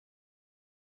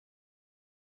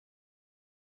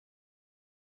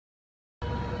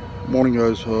Morning,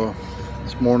 guys.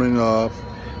 This morning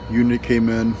unit came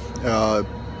in.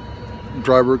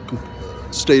 Driver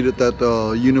stated that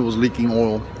the unit was leaking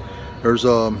oil. There's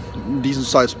a decent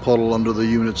sized puddle under the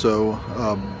unit, so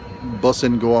bus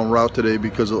didn't go on route today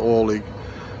because of the oil leak.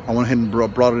 I went ahead and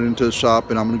brought it into the shop,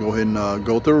 and I'm going to go ahead and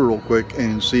go through it real quick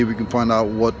and see if we can find out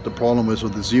what the problem is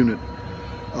with this unit.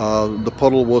 The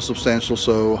puddle was substantial,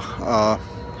 so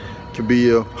it could be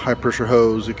a high pressure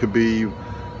hose, it could be,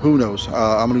 who knows.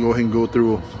 I'm going to go ahead and go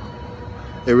through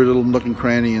every little nook and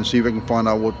cranny and see if I can find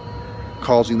out what's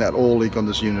causing that oil leak on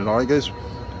this unit. Alright, guys?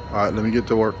 Alright, let me get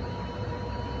to work.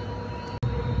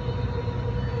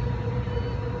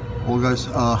 Well, guys,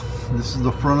 this is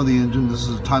the front of the engine. This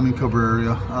is the timing cover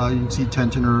area. You can see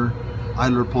tensioner,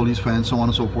 idler, pulleys, fans, so on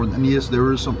and so forth. And yes,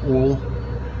 there is some oil.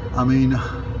 I mean,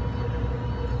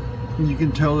 you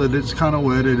can tell that it's kind of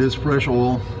wet. It is fresh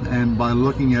oil, and by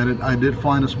looking at it, I did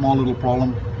find a small little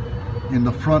problem in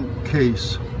the front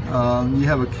case. You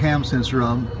have a cam sensor.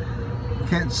 You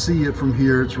can't see it from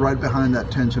here. It's right behind that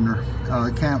tensioner.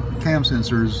 Cam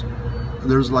sensors,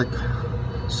 there's like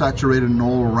saturated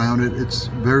oil around it. It's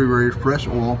very, very fresh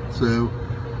oil, so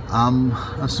I'm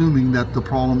assuming that the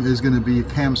problem is going to be a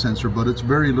cam sensor, but it's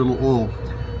very little oil.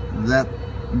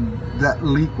 That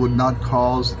leak would not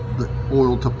cause the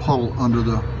oil to puddle under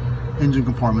the engine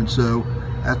compartment, so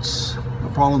that's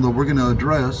a problem that we're going to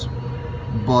address,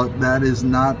 but that is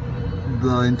not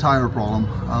the entire problem.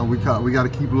 We got to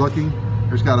keep looking.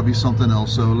 There's got to be something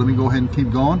else, so let me go ahead and keep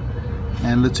going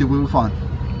and let's see what we find.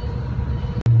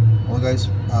 Well, guys,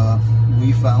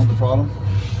 we found the problem.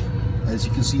 As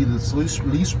you can see, this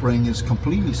leaf spring is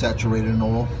completely saturated in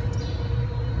oil,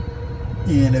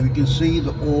 and if you can see,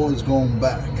 the oil is going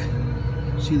back.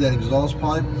 See that exhaust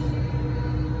pipe,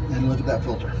 and look at that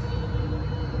filter.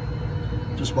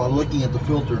 Just by looking at the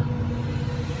filter,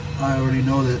 I already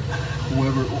know that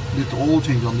whoever did the oil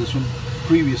change on this one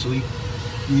previously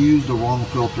used the wrong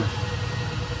filter.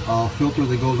 Filter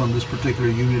that goes on this particular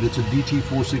unit, it's a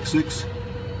DT466.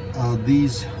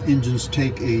 These engines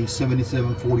take a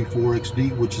 7744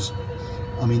 XD, which is,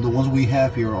 I mean, the ones we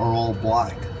have here are all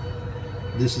black.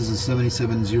 This is a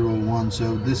 7701,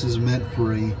 so this is meant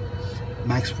for a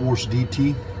MaxxForce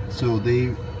DT, so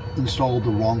they installed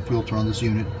the wrong filter on this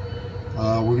unit.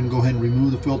 We're going to go ahead and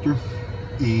remove the filter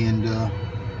and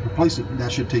replace it.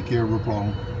 That should take care of the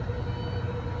problem.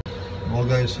 Well,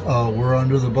 guys, we're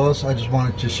under the bus. I just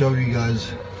wanted to show you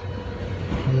guys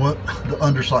what the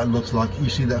underside looks like. You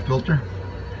see that filter?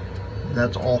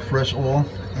 That's all fresh oil,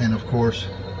 and of course,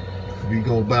 if you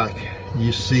go back,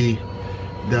 you see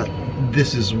that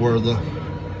this is where the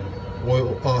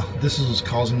oil, this is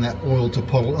causing that oil to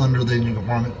puddle under the engine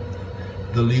compartment.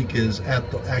 The leak is at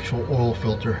the actual oil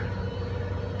filter.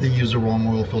 They used the wrong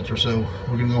oil filter, so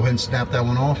we're gonna go ahead and snap that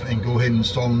one off and go ahead and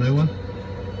install a new one,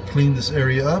 clean this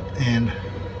area up, and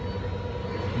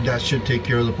that should take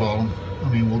care of the problem. I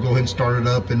mean, we'll go ahead and start it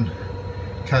up and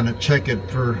kind of check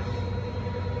it for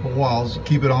a while, so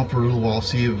keep it on for a little while,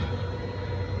 see if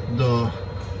the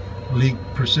leak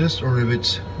persists or if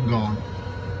it's gone.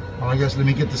 Alright, guys, let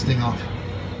me get this thing off.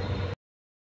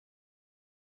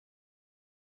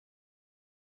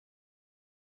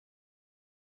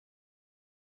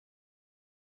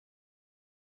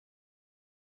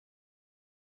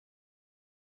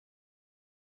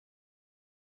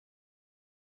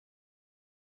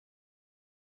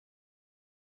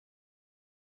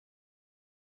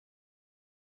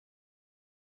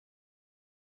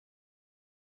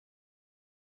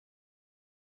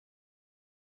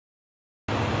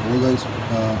 Well, guys,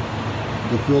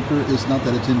 the filter is not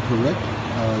that it's incorrect.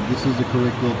 This is the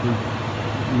correct filter.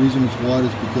 The reason it's white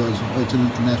is because it's an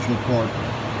international part.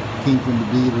 It came from the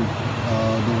dealer.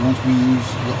 The ones we use,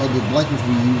 the black ones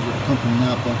we use come from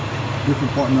Napa.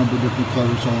 Different part number, different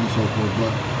color, so on and so forth.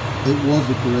 But it was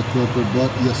the correct filter. But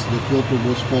yes, the filter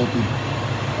was faulty.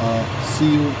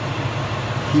 Seal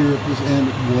here at this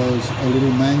end was a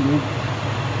little mangled.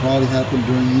 Probably happened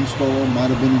during install, might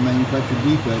have been a manufacturer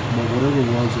defect, but whatever it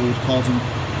was causing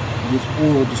this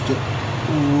oil just to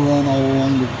run all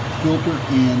along the filter,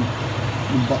 and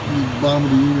the bottom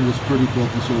of the unit is pretty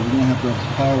filthy, so we're going to have to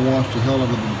power wash the hell out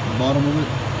of the bottom of it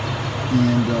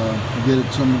and get it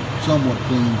somewhat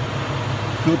clean.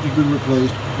 The filter's been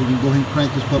replaced. We can go ahead and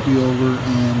crank this puppy over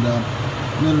and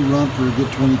let it run for a good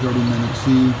 20-30 minutes,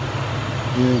 see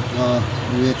if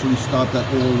we actually stop that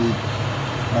oil leak.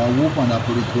 We'll find out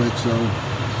pretty quick. So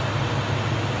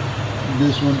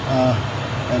this one,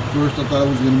 at first I thought it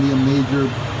was going to be a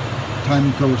major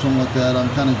timing cover or something like that. I'm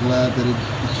kind of glad that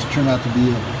it just turned out to be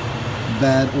a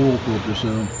bad oil filter, so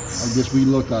I guess we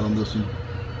lucked out on this one.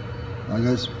 Alright,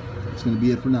 guys, that's going to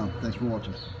be it for now. Thanks for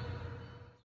watching.